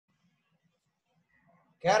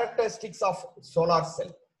characteristics of solar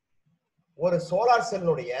cell. ஒரு solar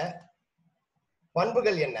செல்லுடைய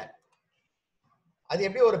பண்புகள் என்ன? அது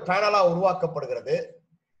எப்படி ஒரு பேனலா உருவாக்கப்படுகிறது?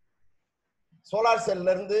 சோலார்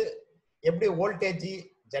செல்ல இருந்து எப்படி வோல்டேஜ்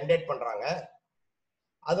ஜெனரேட் பண்றாங்க?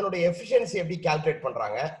 அதனுடைய எஃபிஷியன்சி எப்படி கால்குலேட்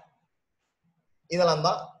பண்றாங்க? இதெல்லாம்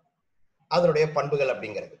தான் அதனுடைய பண்புகள்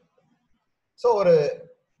அப்படிங்கிறது. ஸோ ஒரு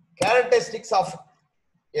characteristics of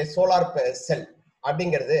A solar cell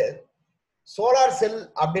அப்படிங்கிறது, சோலார் செல்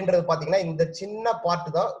அப்படின்றது பாத்தீங்கன்னா இந்த சின்ன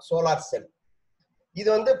பார்ட் தான் சோலார் செல். இது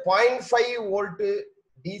வந்து 0.5 வோல்ட்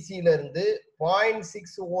டிசில இருந்து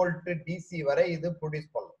 0.6 வோல்ட் டிசி வரை இது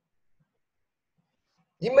ப்ரொடியூஸ் பண்ணும்.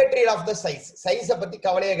 இம்மெட்டீரியல் ஆஃப் த சைஸை பத்தி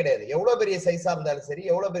கவலையே கிடையாது. எவ்வளவு பெரிய சைஸா இருந்தாலும் சரி,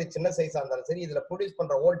 எவ்வளவு பெரிய சின்ன சைஸா இருந்தாலும் சரி, இதுல ப்ரொடியூஸ்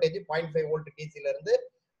பண்ற வோல்டேஜ் 0.5 வோல்ட் டிசில இருந்து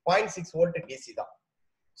 0.6 வோல்ட் டிசி தான்.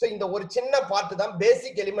 ஸோ இந்த ஒரு சின்ன பார்ட் தான்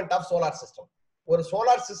பேசிக் எலிமெண்ட் ஆஃப் சோலார் சிஸ்டம். ஒரு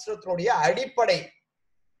சோலார் சிஸ்டத்தினுடைய அடிப்படை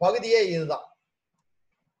பகுதியே இதுதான்.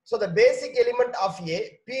 So the basic element of a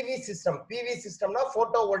PV system, PV system na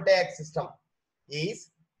photovoltaic system is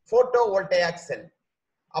photovoltaic cell.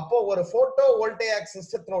 அப்போ ஒரு photovoltaic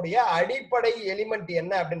systemத்தினுடைய அடிப்படை எலிமெண்ட்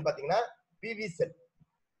என்ன அப்படின்னு பாத்தீங்கன்னா PV cell.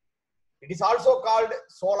 It is also called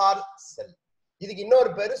solar cell. இதுக்கு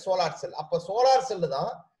இன்னொரு பேரு solar cell. அப்போ solar cell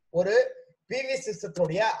தான் ஒரு PV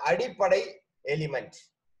systemத்தினுடைய அடிப்படை element.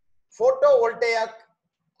 Photovoltaic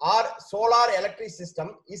or solar electric system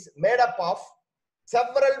is made up of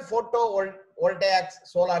several photovoltaic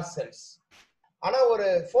solar cells. ஆனா ஒரு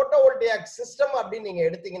photovoltaic system அப்படின்னு நீங்க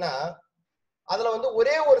எடுத்தீங்கன்னா அதுல வந்து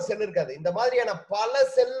ஒரே ஒரு செல் இருக்காது. இந்த மாதிரியான பல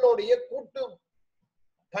செல்லுடைய கூட்டு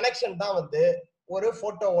கனெக்ஷன் தான் வந்து ஒரு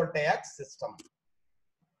photovoltaic system.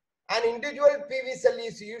 An individual PV cell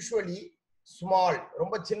is usually small,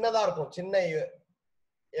 ரொம்ப சின்னதா இருக்கும், சின்ன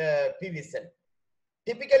PV cell.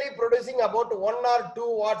 Typically producing about 1 or 2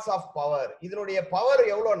 watts of power. இதனுடைய பவர்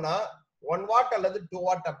எவ்வளவுன்னா 1 வாட் அல்லது 2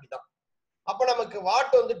 வாட் அப்படிதான். அப்ப நமக்கு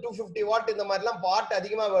வாட் வந்து 250 வாட் இந்த மாதிரி எல்லாம் வாட்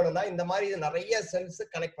அதிகமா வேணும்னா இந்த மாதிரி நிறைய செல்ஸ்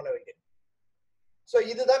கனெக்ட் பண்ண வேண்டியது. சோ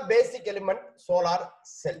இதுதான் பேசிக் எலிமெண்ட் சோலார்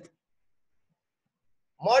செல்.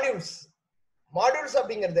 மாடியூல்ஸ்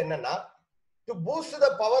அப்படிங்கிறது என்னன்னா, to boost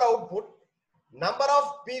the power output, number of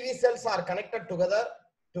PV cells are connected together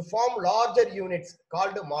to form larger units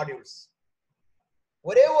called modules.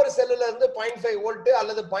 ஒரே ஒரு செல்லுல இருந்து 0.5 வோல்ட்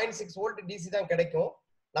அல்லது 0.6 வோல்ட் டிசி தான் கிடைக்கும்.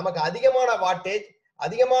 நமக்கு அதிகமான வாட்டேஜ்,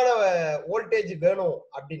 அதிகமான வோல்டேஜ் வேணும்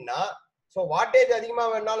அப்படின்னா, ஸோ வாட்டேஜ் அதிகமா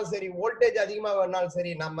வேணாலும் சரி, வோல்டேஜ் அதிகமா வேணாலும்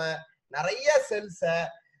சரி, நம்ம நிறைய செல்ஸை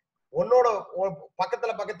ஒன்னோட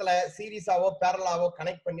பக்கத்துல சீரீஸாவோ பேரலாவோ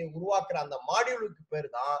கனெக்ட் பண்ணி உருவாக்குற அந்த மாடியூலுக்கு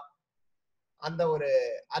பேர் தான், அந்த ஒரு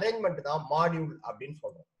அரேஞ்ச்மெண்ட் தான் மாடியூல் அப்படின்னு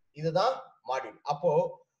சொல்றோம். இதுதான் மாடியூல். அப்போ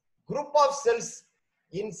group of cells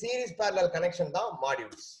in series parallel connection தான்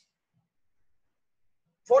modules.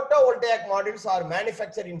 Photovoltaic modules are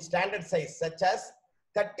manufactured in standard size such as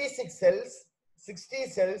 36 cells, 60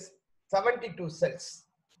 cells, 72 cells.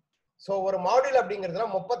 So ஒரு மாடியூல் அப்படிங்கிறதுல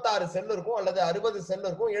 36 செல் இருக்கும் அல்லது 60 செல்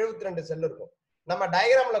இருக்கும், 72 செல் இருக்கும். நம்ம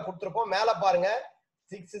டயகிராம்ல கொடுத்திருக்கோம். மேல பாருங்க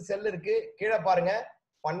 6 செல் இருக்கு, கீழே பாருங்க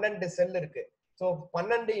 12 செல் இருக்கு. சோ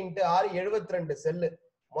 12 × 6 72 செல்,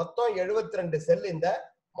 மொத்தம் 72 செல் இந்த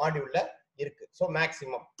மாடியூல்ல இருக்கு. So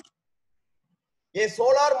maximum. A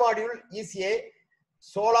solar module is a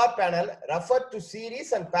solar panel referred to series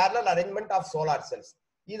and parallel arrangement of solar cells.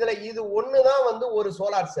 இதுல இது ஒண்ணுதான் வந்து ஒரு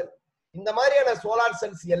சோலார் செல். இந்த மாதிரியான சோலார்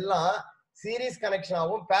செல்ஸ் எல்லாம் சீரிஸ்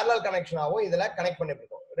கனெக்ஷனாகவும் பேரலல் கனெக்ஷனாகவும் இதுல கனெக்ட் பண்ணிட்டு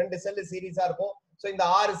இருக்கோம். 2 செல் சீரிஸா இருக்கும். சோ இந்த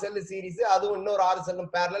 6 செல் சீரிஸ், அதுவும் இன்னொரு 6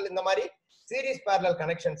 செல்லும் பேரலல், இந்த மாதிரி சீரிஸ் பேரலல்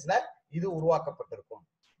கனெக்ஷன்ஸ்ல இது உருவாக்கப்பட்டிருக்கும்.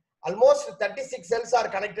 Almost 36 cells are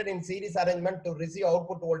connected in series arrangement to receive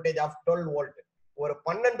output voltage of 12 volt. ஒரு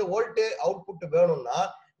 12 வோல்ட் அவுட்புட் வேணும்னா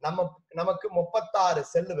நமக்கு 36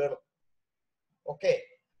 செல் வேணும். ஓகே,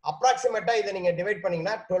 அப்ராக்சிமேட்டா இதை நீங்க டிவைட்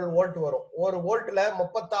பண்ணீங்கன்னா 12 வோல்ட் வரும். ஒரு வோல்ட்ல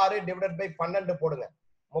 36 டிவைடட் பை 12 போடுங்க.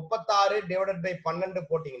 36 டிவைடட் பை 12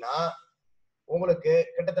 போட்டீங்கன்னா உங்களுக்கு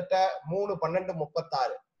கிட்டத்தட்ட 3 12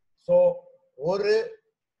 36. சோ ஒரு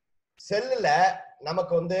செல்லுல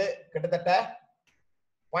நமக்கு வந்து கிட்டத்தட்ட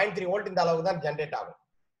 0.3 வோல்ட் இந்த அளவுக்கு தான் ஜெனரேட் ஆகும்.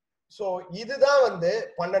 சோ இதுதான் வந்து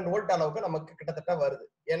 12 வோல்ட் அளவுக்கு நமக்கு கிட்டத்தட்ட வருது.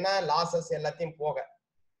 என்ன லாசஸ் எல்லாத்தையும் போக.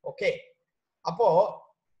 ஓகே, அப்போ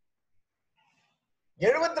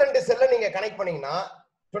 72 செல்ல நீங்க கனெக்ட் பண்ணீங்கன்னா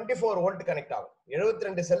 24 வோல்ட் கனெக்ட் ஆகும்.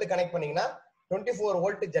 72 செல் கனெக்ட் பண்ணீங்கன்னா 24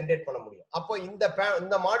 வோல்ட் ஜெனரேட் பண்ண முடியும். அப்போ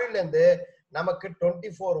இந்த மாடியூல்ல இருந்து நமக்கு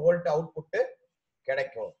 24 வோல்ட் அவுட்புட்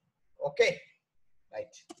கிடைக்கும். Okay,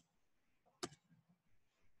 right.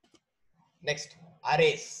 Next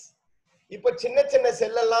arrays. இப்போ சின்ன சின்ன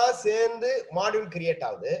செல் எல்லாம் சேர்ந்து மாடியூல் கிரியேட்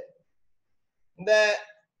ஆகுது. இந்த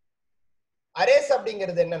அரேஸ்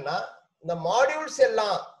அப்படிங்கிறது என்னன்னா, இந்த மாடியூல்ஸ்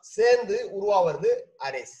எல்லாம் சேர்ந்து உருவாவது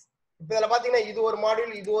அரேஸ். இப்ப இதுல பாத்தீங்கன்னா இது ஒரு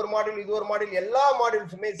மாடியூல், இது ஒரு மாடியூல், இது ஒரு மாடியூல், எல்லா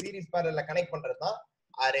மாடியூல்ஸுமே சீரிஸ் பேரல்ல கனெக்ட் பண்றதுதான்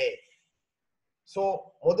அரே. சோ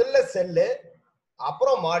முதல்ல செல்லு,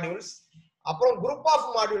 அப்புறம் மாடியூல்ஸ், அப்புறம் குரூப் ஆஃப்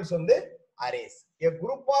மாடியூல்ஸ் வந்து arrays. A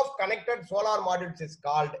group of connected solar modules is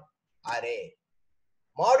called array.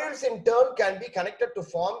 Modules in turn can be connected to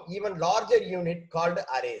form even larger unit called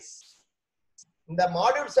arrays. இந்த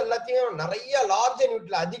modules எல்லாத்தையும் நிறைய large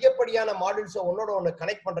யூனிட்ல அதிகப்படியான modules ஒன்னோட ஒன்னு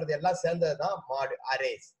கனெக்ட் பண்றது எல்லாம் சேர்ந்ததுதான்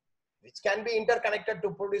arrays, which can be interconnected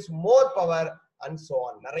to produce more power and so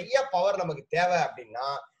on. நிறைய பவர் நமக்கு தேவை அப்படின்னா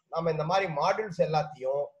நம்ம இந்த மாதிரி மாடியூல்ஸ்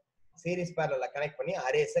எல்லாத்தையும் சீரிஸ் பேரல்ல கனெக்ட் பண்ணி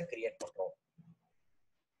அரேஸை கிரியேட் பண்றோம்.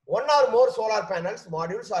 One or more solar panels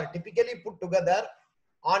modules are typically put together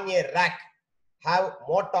on a rack, have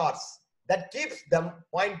motors that keeps them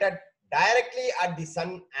pointed directly at the sun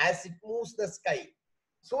as it moves the sky.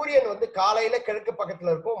 சூரியன் வந்து காலையில கிழக்கு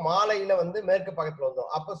பக்கத்துல இருக்கும், மாலையில வந்து மேற்கு பக்கத்துல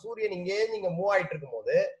வந்துடும். அப்ப சூரியன் இங்கே நீங்க மூவ் ஆயிட்டு இருக்கும்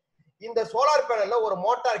போது இந்த சோலார் பேனல்ல ஒரு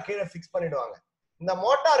மோட்டார் கீழே பிக்ஸ் பண்ணிடுவாங்க. இந்த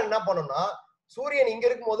மோட்டார் என்ன பண்ணும்னா சூரியன் இங்க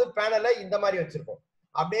இருக்கும் போது பேனலை இந்த மாதிரி வச்சிருக்கும்.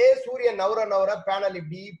 அப்படியே சூரியன் நவர பேனல்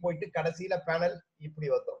இப்படி போயிட்டு கடைசியில பேனல் இப்படி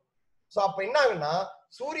வந்துடும். சோ அப்ப என்ன ஆகுன்னா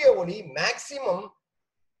சூரிய ஒளி மேக்சிமம்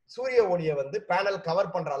சூரிய ஒளியை வந்து பேனல் கவர்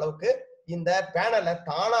பண்ற அளவுக்கு இந்த பேனலை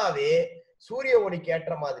தானாவே சூரிய ஒளிக்கு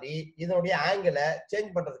ஏற்ற மாதிரி இதனுடைய ஆங்கிளை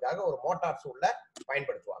சேஞ்ச் பண்றதுக்காக ஒரு மோட்டார் சூழல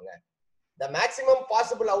பயன்படுத்துவாங்க. The maximum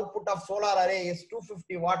possible output of solar array is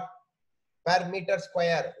 250 watt per meter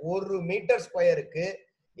square. ஒரு மீட்டர் ஸ்கொயருக்கு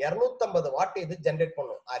 250 வாட் இது ஜெனரேட்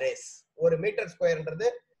பண்ணும் அரேஸ். ஒரு மீட்டர் ஸ்கொயர்ன்றது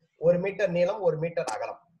ஒரு மீட்டர் நீளம், ஒரு மீட்டர்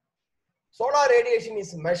அகலம். Solar radiation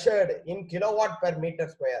is measured in kilowatt per meter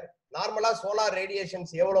square. நார்மலா சோலார்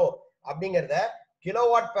ரேடியேஷன்ஸ் எவ்வளோ அப்படிங்கறத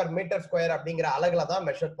கிலோவாட் per மீட்டர் ஸ்கொயர் அப்படிங்கிற அலகுல தான்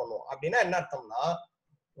மெஷர் பண்ணுவோம். அப்படின்னா என்ன அர்த்தம்னா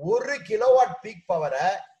 1 கிலோவாட் பீக் பவரை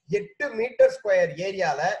 8 மீட்டர் ஸ்கொயர்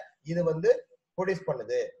ஏரியால இது வந்து ப்ரொடியூஸ்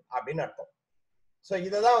பண்ணுது அப்படின்னு அர்த்தம். சோ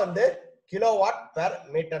இதுதான் வந்து kilowatt per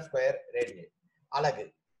metre square radiate அலகு.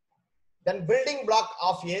 தென் building block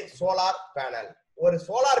of A solar panel. ஒரு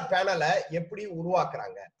சோலார் பேனலை எப்படி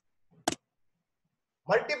உருவாக்குறாங்க?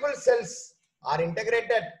 Multiple cells are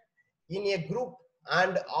integrated in a group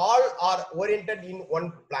and all are oriented in one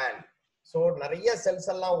plan. So நிறைய செல்ஸ்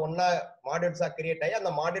எல்லாம் ஒண்ணா மாடியூல்ஸா கிரியேட் ஆகி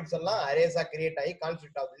அந்த மாடியூல்ஸ் எல்லாம் அரேஸா கிரியேட் ஆகி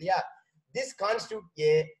கான்ஸ்டிட்யூட் ஆகுது இல்லையா? This constitute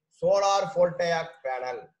a solar photovoltaic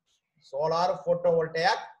panel. Solar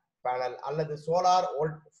photovoltaic panel அல்லது solar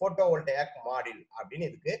photovoltaic module அப்படின்னு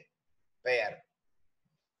இதுக்கு பெயர்.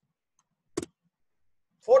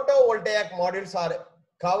 Photovoltaic modules are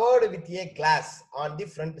covered with a glass on the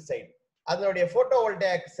front side. அதனுடைய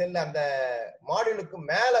photovoltaic செல் அந்த மாடியூலுக்கு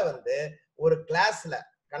மேல வந்து ஒரு கிளாஸ்ல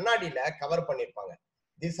கண்ணாடியில கவர் பண்ணிருப்பாங்க.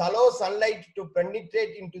 This allows sunlight to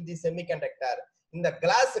penetrate into the semiconductor. இந்த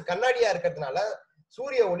கிளாஸ் கண்ணாடியா இருக்கிறதுனால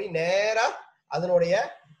சூரிய ஒளி நேரா அதனுடைய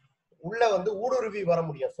உள்ள வந்து ஊடுருவி வர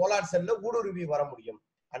முடியும், சோலார் செல்ல ஊடுருவி வர முடியும்.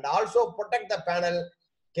 And also protect the panel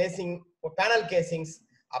casings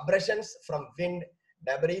abrasions from wind,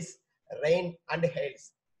 debris, rain and hails.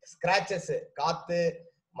 Scratches, காத்து,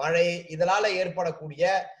 மழை இதனால ஏற்படக்கூடிய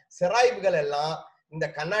சிராய்வுகள் எல்லாம் இந்த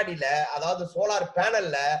கண்ணாடியில, அதாவது சோலார்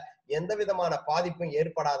பேனல்ல எந்த விதமான பாதிப்பும்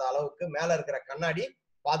ஏற்படாத அளவுக்கு மேல இருக்கிற கண்ணாடி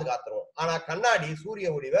பாதுகாத்துரும். ஆனா கண்ணாடி சூரிய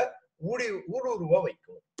ஒளிவை ஊடுருவ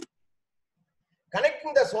வைக்கும்.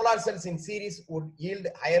 Connecting the solar cells in series would yield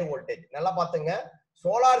higher voltage. நல்லா பாத்துங்க,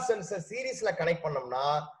 சோலார் செல்ஸ் சீரீஸ்ல கனெக்ட் பண்ணோம்னா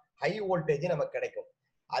ஹை வோல்டேஜ் நமக்கு கிடைக்கும்.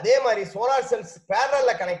 அதே மாதிரி சோலார் செல்ஸ்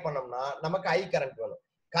பேரலல்ல கனெக்ட் பண்ணோம்னா நமக்கு ஹை கரண்ட் வேணும்.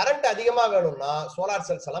 கரண்ட் அதிகமா வேணும்னா சோலார்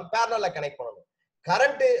செல்ஸ் எல்லாம் பேரலல்ல கனெக்ட் பண்ணணும்.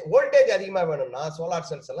 கரண்ட் வோல்டேஜ் அதிகமா வேணும்னா சோலார்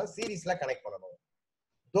செல்ஸ் எல்லாம் சீரீஸ்ல கனெக்ட் பண்ணணும்.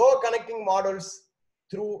 Though connecting modules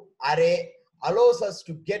through array allows us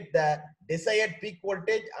to get the desired peak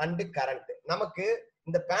voltage and current. நமக்கு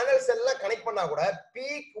இந்த பேனல்ஸ் எல்லாம் கனெக்ட் பண்ணா கூட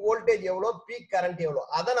பீக் வோல்டேஜ் எவ்வளவு, பீக் கரண்ட் எவ்வளவு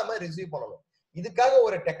அதை நம்ம ரிசீவ் பண்ணணும். இதுக்காக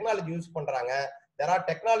ஒரு டெக்னாலஜி யூஸ் பண்றாங்க. There are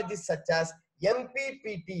technologies such as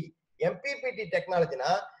MPPT. MPPT டெக்னாலஜினா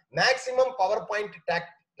maximum power point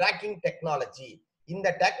tracking technology. இந்த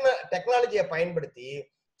டெக்னாலஜியை பயன்படுத்தி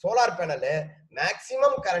solar panel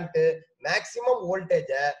maximum current, maximum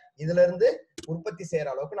voltage இதுல இருந்து உற்பத்தி செய்யற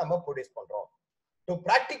அளவுக்கு நம்ம ப்ரொடியூஸ் பண்றோம். To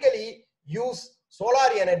practically use solar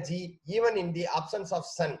energy even in the absence of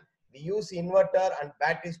sun, we use inverter and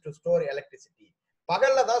batteries to store electricity.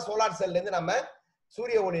 பகல்ல தான் சோலார் செல்ல இருந்து நம்ம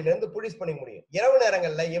சூரிய ஒளியில இருந்து ப்ரொடியூஸ் பண்ண முடியும். இரவு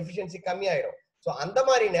நேரங்கள்ல எஃபிஷியன்சி கம்மியாயிடும். சோ அந்த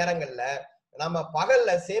மாதிரி நேரங்கள்ல நம்ம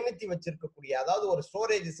பகல்ல சேமித்து வச்சிருக்கக்கூடிய, அதாவது ஒரு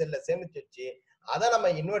ஸ்டோரேஜ் செல்ல சேமிச்சு வச்சு அதை நம்ம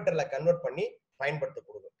இன்வெர்டர்ல கன்வெர்ட் பண்ணி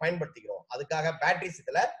பயன்படுத்திக்கிறோம். அதுக்காக பேட்டரிஸ்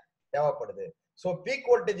இதுல தேவைப்படுது. சோ பீக்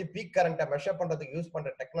வோல்டேஜ், பீக் கரண்ட்டை மெஷர் பண்றதுக்கு யூஸ்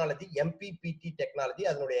பண்ற டெக்னாலஜி MPPT டெக்னாலஜி.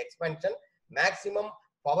 அதனுடைய எக்ஸ்பென்ஷன் maximum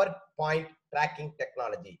power point tracking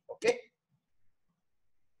technology. Okay,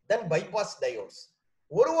 தென் பைபாஸ் டயோட்ஸ்.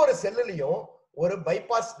 ஒரு செல்லுலயும் ஒரு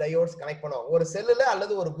பைபாஸ் டயோட்ஸ் கனெக்ட் பண்ணுவோம். ஒரு செல்லுல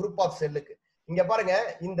அல்லது ஒரு குரூப் ஆஃப் செல்லுக்கு. இங்க பாருங்க,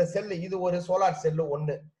 இந்த செல்லு இது ஒரு சோலார் செல்லு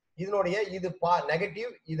ஒன்னு. இதனுடைய இது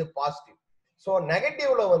நெகட்டிவ், இது பாசிட்டிவ். சோ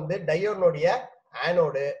நெகட்டிவ்ல வந்து டயோனுடைய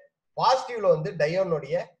ஆனோடு, பாசிட்டிவ்ல வந்து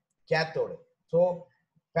டயோனுடைய கேத்தோடு. சோ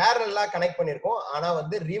பேரலா கனெக்ட் பண்ணிருக்கோம். ஆனா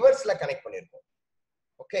வந்து ரிவர்ஸ்ல கனெக்ட் பண்ணிருக்கோம்.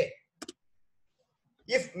 Okay.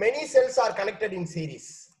 If many cells are connected in series,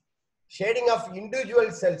 shading of individual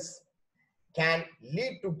cells can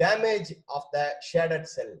lead to damage of the shaded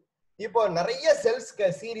cell. இப்போ நிறைய செல்ஸ்க்கு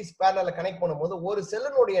சீரிஸ் பேரலல கனெக்ட் பண்ணும்போது ஒரு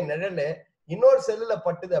செல்லுடைய நிழல் இன்னொரு செல்லுல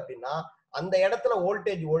பட்டுது அப்படின்னா அந்த இடத்துல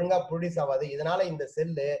வோல்டேஜ் ஒழுங்கா ப்ரொடியூஸ் ஆகாது. இதனால இந்த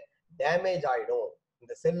செல்லு டேமேஜ் ஆயிடும்.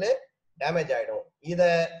 இந்த செல்லு டேமேஜ் ஆயிடும்.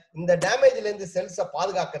 இந்த டேமேஜ்ல இருந்து செல்ஸை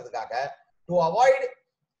பாதுகாக்கிறதுக்காக to avoid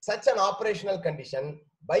such an operational condition,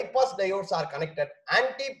 bypass diodes are connected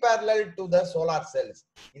anti-parallel to the solar cells.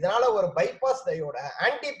 இதனால ஒரு bypass diode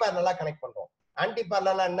anti-parallel கனெக்ட் பண்றோம்.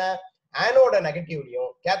 anti-parallel என்ன? ஆனோட நெகட்டிவ்லயும்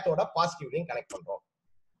கேத்தோட பாசிட்டிவ்லயும் கனெக்ட் பண்றோம்.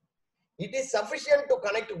 It is sufficient to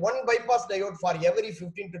connect one bypass diode for every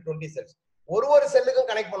 15 to 20 cells. ஒரு செல்லுக்கும்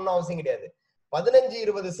connect பண்ணணும் அவசியம் கிடையாது.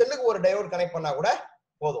 15-20 செல்லுக்கு ஒரு டயோட் கனெக்ட் பண்ணா கூட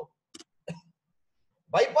போதும்.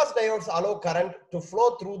 Bypass diodes allow current to flow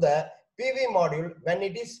through the PV module when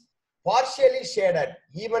it is partially shaded,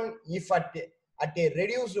 even if at a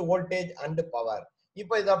reduced voltage and power.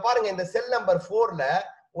 இப்போ இத பாருங்க, இந்த செல் நம்பர் 4ல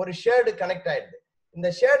ஒரு ஷேடு கனெக்ட் ஆயிடுது. இந்த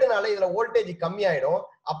ஷேடுனால இதுல வோல்டேஜ் கம்மி ஆயிடும்.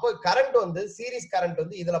 அப்போ கரண்ட் வந்து சீரிஸ் கரண்ட்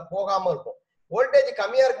வந்து இதுல போகாம இருக்கும். வோல்டேஜ்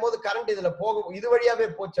கம்மியா இருக்கும்போது கரண்ட் இதுல இது வழியாவே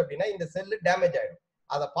போச்சு அப்படின்னா இந்த செல்லு டேமேஜ் ஆயிடும்.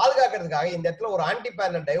 அதை பாதுகாக்கிறதுக்காக இந்த இடத்துல ஒரு ஆன்டி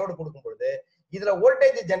பேரலல் டயோடு கொடுக்கும் பொழுது இதுல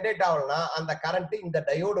வோல்டேஜ் ஜெனரேட் ஆகலனா அந்த கரண்ட் இந்த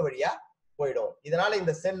டயோடு வழியா போயிடும். இதனால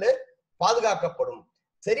இந்த செல்லு பாதுகாக்கப்படும்.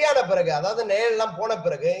 சரியான பிறகு, அதாவது நிழல் எல்லாம் போன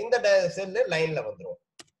பிறகு இந்த செல்லு லைன்ல வந்துடும்.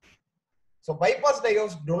 So bypass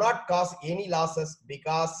diodes do not cause any losses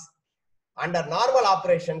because under normal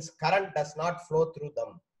operations current does not flow through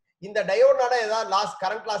them. இந்த டயோட்னால ஏதாவது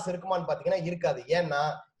கரண்ட் லாஸ் இருக்குமான்னு பாத்தீங்கன்னா இருக்காது. ஏன்னா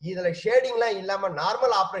இதுல ஷேடிங்லாம் இல்லாம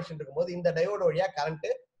நார்மல் ஆபரேஷன் இருக்கும்போது இந்த டயோடு வழியா கரண்ட்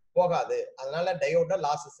போகாது. அதனால டயோட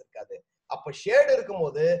லாசஸ் இருக்காது. அப்ப ஷேடு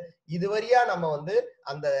இருக்கும்போது இது வழியா நம்ம வந்து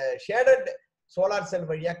அந்த ஷேடட் சோலார் செல்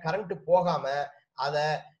வழியா கரண்ட் போகாம அத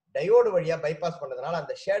டயோடு வழியா பைபாஸ் பண்ணதுனால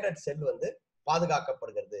அந்த ஷேடட் செல் வந்து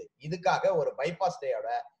பாதுகாக்கப்படுகிறது. இதுக்காக ஒரு பைபாஸ் டயோட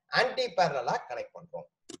ஆன்டி பேரலலா கனெக்ட் பண்றோம்.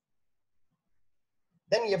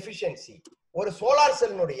 தென் எஃபிஷியன்சி. ஒரு சோலார்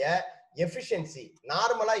செல்லுடைய எஃபிஷியன்சி,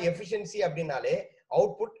 நார்மலா எஃபிஷியன்சி அப்படின்னாலே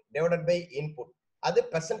அவுட்புட் டிவைடட் பை இன்புட், அது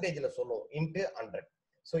பெர்சன்டேஜ்ல சொல்லுவோம், into 100.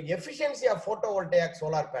 So efficiency of photovoltaic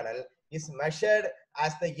solar panel is measured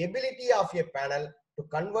as the ability of a panel to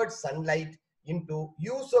convert sunlight into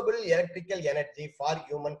usable electrical energy for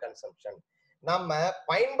human consumption. நம்ம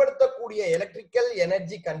பயன்படுத்தக்கூடிய electrical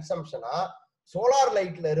energy கன்சம்ஷனா solar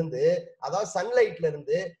லைட்ல இருந்து, அதாவது சன்லைட்ல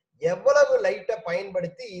இருந்து எவ்வளவு லைட்டை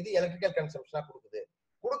பயன்படுத்தி இது எலக்ட்ரிக்கல் கன்சம்ஷனா கொடுக்குது.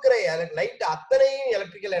 கொடுக்குற லைட் அத்தனையும்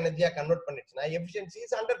எலக்ட்ரிக்கல் எனர்ஜியா கன்வெர்ட் பண்ணிடுச்சுன்னா எஃபிஷியன்சி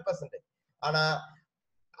இஸ் 100%. ஆனா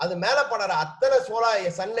அது மேல படுற அத்தனை சோலார்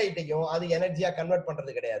சன்லைட்டையும் அது எனர்ஜியா கன்வெர்ட்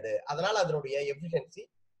பண்றது கிடையாது. அதனால அதனுடைய எஃபிஷியன்சி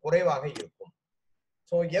குறைவாக இருக்கும்.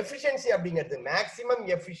 ஸோ எஃபிஷியன்சி அப்படிங்கிறது maximum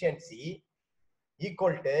efficiency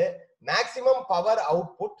equal to maximum power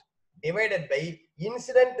output divided by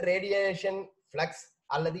incident radiation flux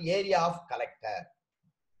அல்லது area of collector.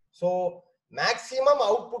 So maximum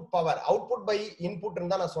output power, output by input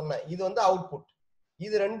இருந்தா நான் சொன்னேன், இது வந்து அவுட்புட்,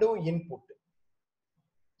 இது ரெண்டும் இன்புட்.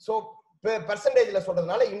 ஸோ பெர்சன்டேஜ்ல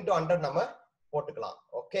சொல்றதுனால இன்டு 100 நம்ம போட்டுக்கலாம்.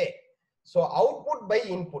 Okay. So output by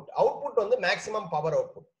input. Output வந்து மேக்ஸிமம் பவர்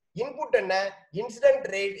அவுட்புட். இன்புட் என்ன? இன்சிடென்ட்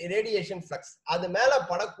ரேடியேஷன் ஃப்ளக்ஸ், அது மேல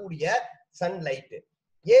படக்கூடிய சன்லைட்.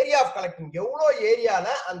 ஏரியா ஆஃப் கலெக்டிங், எவ்வளவு ஏரியால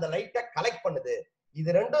அந்த லைட்டை கலெக்ட் பண்ணுது, இது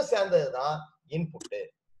ரெண்டும் சேர்ந்ததுதான் input.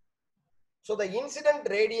 So the incident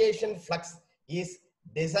radiation flux is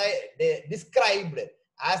described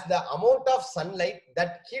as the amount of sunlight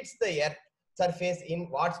that hits the earth surface in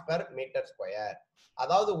watts per meter square.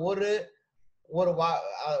 அதாவது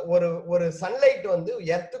ஒரு சன்லைட் வந்து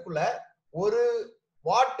எர்த்துக்குள்ள ஒரு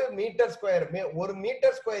வாட் மீட்டர் ஸ்கொயர், ஒரு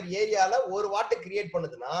மீட்டர் ஸ்கொயர் ஏரியால ஒரு வாட் கிரியேட்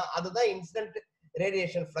பண்ணுதுன்னா அதுதான் incident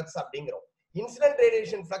radiation flux அப்படிங்கிறோம். Incident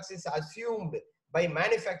radiation flux is assumed by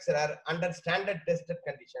manufacturer under standard tested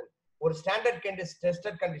condition. ஒரு ஸ்டாண்டர்ட்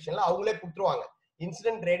டெஸ்டட் கண்டிஷன்ல அவங்களே கொடுத்துருவாங்க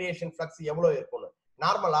இன்சிடென்ட் ரேடியேஷன் ஃப்ளக்ஸ் எவ்வளவு இருக்கும்னு.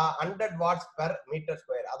 நார்மலா 100 வாட்ஸ் பெர் மீட்டர்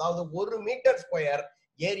ஸ்கொயர், அதாவது ஒரு மீட்டர் ஸ்கொயர்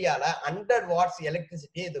ஏரியால 100 வாட்ஸ்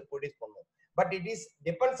எலக்ட்ரிசிட்டி இது ப்ரொடியூஸ் பண்ணும். But it is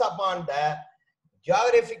depends upon the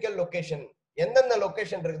geographical location. எந்தெந்த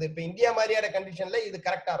லொகேஷன் இருக்குது, இப்ப இந்தியா மாதிரியான கண்டிஷன்ல இது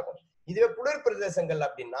கரெக்டா இருக்கும். இதுவே குளிர் பிரதேசங்கள்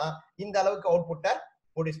அப்படின்னா இந்த அளவுக்கு அவுட்புட்டை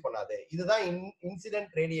ப்ரொடியூஸ் பண்ணாது. இதுதான்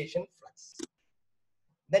incident radiation flux.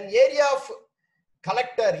 Then area of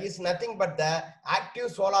collector is nothing but the active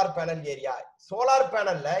solar panel area. Solar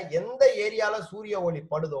panel எந்த ஏரியால சூரிய ஒளி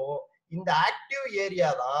படுதோ இந்த ஆக்டிவ் ஏரியா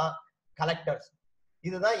தான் கலெக்டர்ஸ்.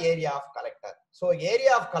 இதுதான் area of collector. So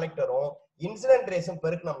area of கலெக்டரும் incident ரேஸும்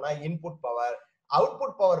பெருக்கணும்னா input power,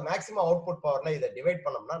 output power, maximum output பவர்ல இதை divide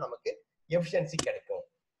பண்ணோம்னா நமக்கு எஃபிஷியன்சி கிடைக்கும்.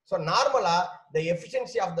 ஸோ நார்மலா த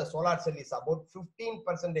efficiency of the solar cell is about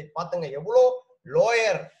 15%. பாத்துங்க எவ்வளோ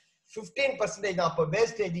லோயர், 15% தான். அப்போ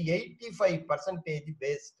வேஸ்டேஜ் 85%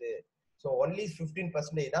 வேஸ்ட். ஸோ ஒன்லி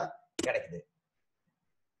 15% தான் கிடைக்குது.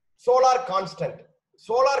 Solar constant.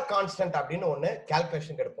 சோலார் கான்ஸ்டன்ட் அப்படின்னு ஒன்னு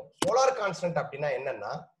கால்குலேஷன் கிடைக்கும். சோலார் கான்ஸ்டன்ட் அப்படின்னா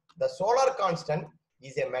என்னன்னா, the solar constant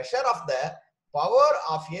is a measure of the power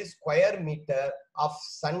of a square meter of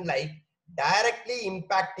sunlight directly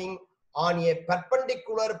impacting on a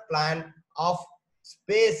perpendicular plane of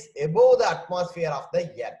space above the atmosphere of the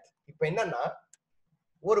earth. இப்போ என்னன்னா,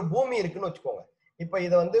 ஒரு பூமி இருக்குன்னு வச்சுக்கோங்க. இப்போ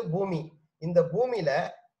இது வந்து பூமி. இந்த பூமியில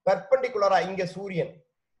பெர்பெண்டிகுலரா இங்க சூரியன்,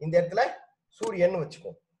 இந்த இடத்துல சூரியன்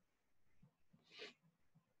வச்சுக்கோ.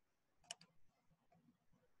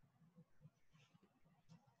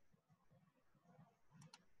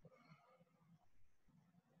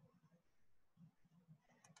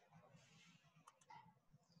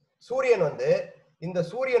 சூரியன் வந்து இந்த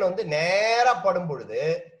சூரியன் வந்து நேரா படும் பொழுது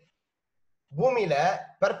பூமியில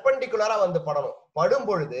பெர்பெண்டிகுலரா வந்து படணும். படும்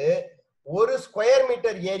பொழுது ஒரு ஸ்கொயர்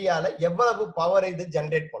மீட்டர் ஏரியால எவ்வளவு பவர் இது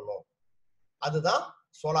ஜெனரேட் பண்ணும், அதுதான்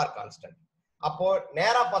சோலார் கான்ஸ்டன்ட். அப்போ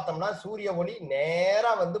நேரா பார்த்தோம்னா சூரிய ஒளி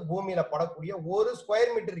நேரா வந்து பூமியில படக்கூடிய ஒரு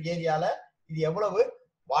ஸ்கொயர் மீட்டர் ஏரியால இது எவ்வளவு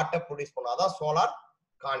வாட்டர் ப்ரொடியூஸ் பண்ணும், அதான் solar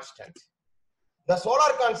constant. The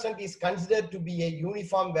solar constant is considered to be a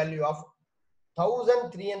uniform value of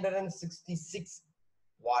 1366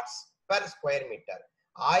 watts per square meter.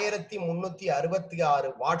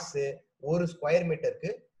 1366 watts ஒரு ஸ்கொயர் மீட்டருக்கு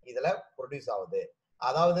இதுல ப்ரொடியூஸ் ஆகுது.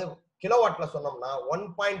 அதாவது கிலோவாட்ல சொன்னோம்னா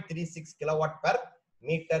 1.36 kilowatt per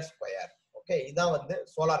metre square. Okay, இதான் வந்து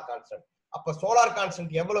சோலார் கான்ஸ்டன்ட். அப்ப சோலார்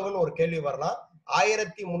கான்ஸ்டன்ட் எவ்வளவுன்னு ஒரு கேள்வி வரலாம்.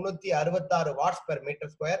 1366 வாட்ஸ் பெர்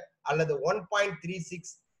மீட்டர் ஸ்கொயர் அல்லது 1.36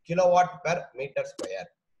 கிலோவாட் பெர் மீட்டர் ஸ்கொயர்.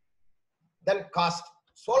 தென் காஸ்ட்.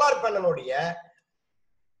 சோலார் பேனலுடைய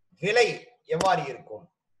விலை எவ்வாறு இருக்கும்?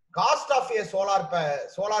 Cost of A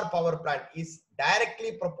solar power plant is directly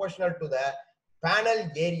proportional to the panel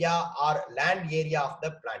area or land area of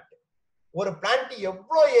the plant. ஒரு plant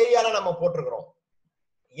எவ்வளவு ஏரியால நம்ம போட்டிருக்கிறோம்,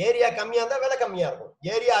 ஏரியா கம்மியா இருந்தா விலை கம்மியா இருக்கும்,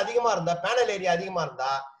 ஏரியா அதிகமா இருந்தா, பேனல் ஏரியா அதிகமா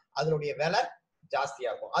இருந்தா அதனுடைய விலை ஜாஸ்தியா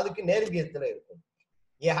இருக்கும். அதுக்கு நேர்விகிதத்துல இருக்கும்.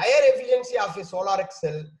 A higher efficiency of a solar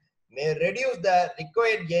cell may reduce the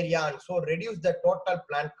required area and so reduce the total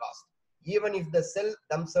plant cost, even if the cell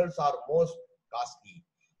themselves are most costly.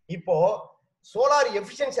 இப்போ சோலார்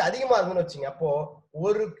எஃபிஷியன்சி அதிகமா இருக்குன்னு வச்சுங்க, அப்போ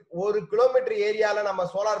ஒரு கிலோமீட்டர் ஏரியால நம்ம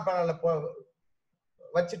சோலார் பேனல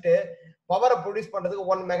வச்சுட்டு பவரை ப்ரொடியூஸ் பண்றதுக்கு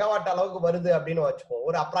 1 மெகாவாட் அளவுக்கு வருது அப்படின்னு வச்சுக்கோ,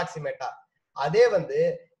 ஒரு அப்ராக்சிமேட்டா. அதே வந்து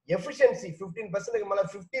எஃபிஷியன்சி 15% மேல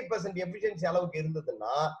 50% எஃபிஷியன்சி அளவுக்கு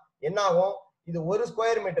இருந்ததுன்னா என்ன ஆகும், இது ஒரு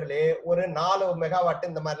ஸ்கொயர் மீட்டர்லயே ஒரு 4 மெகாவாட்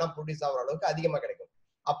இந்த மாதிரி எல்லாம் ப்ரொடியூஸ் ஆகிற அளவுக்கு அதிகமா கிடைக்கும்.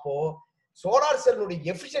 அப்போ சோலார் செல்லுடைய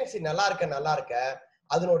எஃபிஷியன்சி நல்லா இருக்க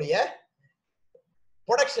அதனுடைய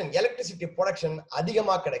ப்ரொடக்ஷன், எலக்ட்ரிசிட்டி ப்ரொடக்ஷன்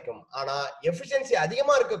அதிகமா கிடைக்கும். ஆனா எஃபிஷியன்சி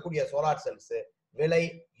அதிகமா இருக்கக்கூடிய சோலார் செல்ஸ் விலை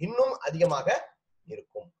இன்னும் அதிகமாக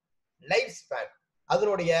இருக்கும். Life span.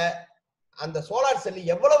 அதனுடைய அந்த சோலார் செல்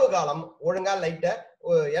எவ்வளவு காலம் ஒழுங்கா லைட்ட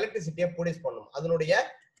எலக்ட்ரிசிட்டியை ப்ரொடியூஸ் பண்ணும், அதனுடைய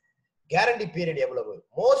கேரண்டி பீரியட் எவ்வளவு?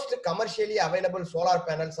 Most commercially available solar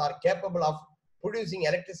panels are capable of producing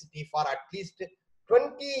electricity for at least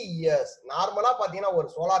 20 years. நார்மலா பாத்தீங்கன்னா ஒரு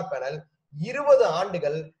சோலார் பேனல் 20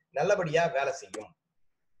 ஆண்டுகள் நல்லபடியா வேலை செய்யும்.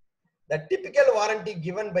 The typical warranty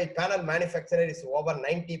given by panel manufacturer is over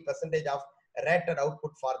 90% of rated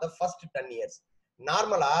output for the first 10 years.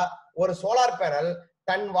 நார்மலா ஒரு solar panel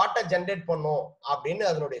 10 வாட்டை generate பண்ணும் அப்படின்னு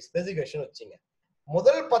அதனுடைய ஸ்பெசிபிகேஷன் வச்சுங்க.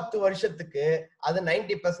 முதல் 10 வருஷத்துக்கு அது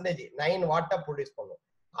 90% 9 வாட்டை ப்ரொடியூஸ் பண்ணும்.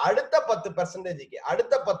 அடுத்த 10%க்கு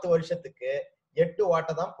அடுத்த 10 வருஷத்துக்கு 8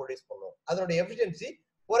 வாட்டை தான் ப்ரொடியூஸ் பண்ணும். அதனுடைய எஃபிஷியன்சி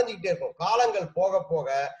குறைஞ்சிக்கிட்டே இருக்கும். காலங்கள் போக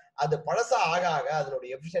போக அது பழசா ஆக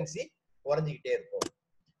அதனுடைய எஃபிஷியன்சி குறைஞ்சிக்கிட்டே இருக்கும்.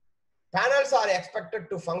 Panels are expected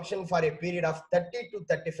to function for a period of 30 to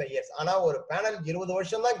 35 years. ஆனா ஒரு பேனல் 20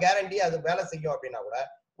 வருஷம் தான் கேரண்டி அது வேலை செய்யும் அப்படின்னா கூட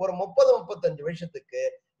ஒரு 30-35 வருஷத்துக்கு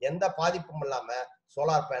எந்த பாதிப்பும் இல்லாம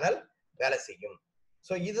சோலார் பேனல் வேலை செய்யும்.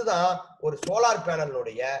 சோ இதுதான் ஒரு சோலார்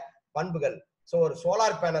பேனலுடைய பண்புகள். சோ ஒரு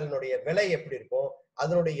சோலார் பேனலினுடைய விலை எப்படி இருக்கும்,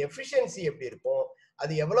 அதனுடைய எஃபிஷியன்சி எப்படி இருக்கும்,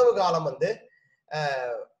 அது எவ்வளவு காலம் வந்து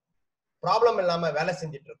ப்ராப்ளம் இல்லாம வேலை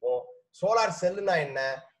செஞ்சுட்டு இருக்கும், சோலார் செல்லுனா என்ன,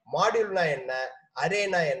 மாடியூல்னா என்ன,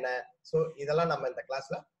 அரேனா என்ன, சோ இதெல்லாம் நம்ம இந்த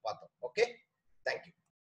கிளாஸ்ல பார்த்தோம். Okay, thank you.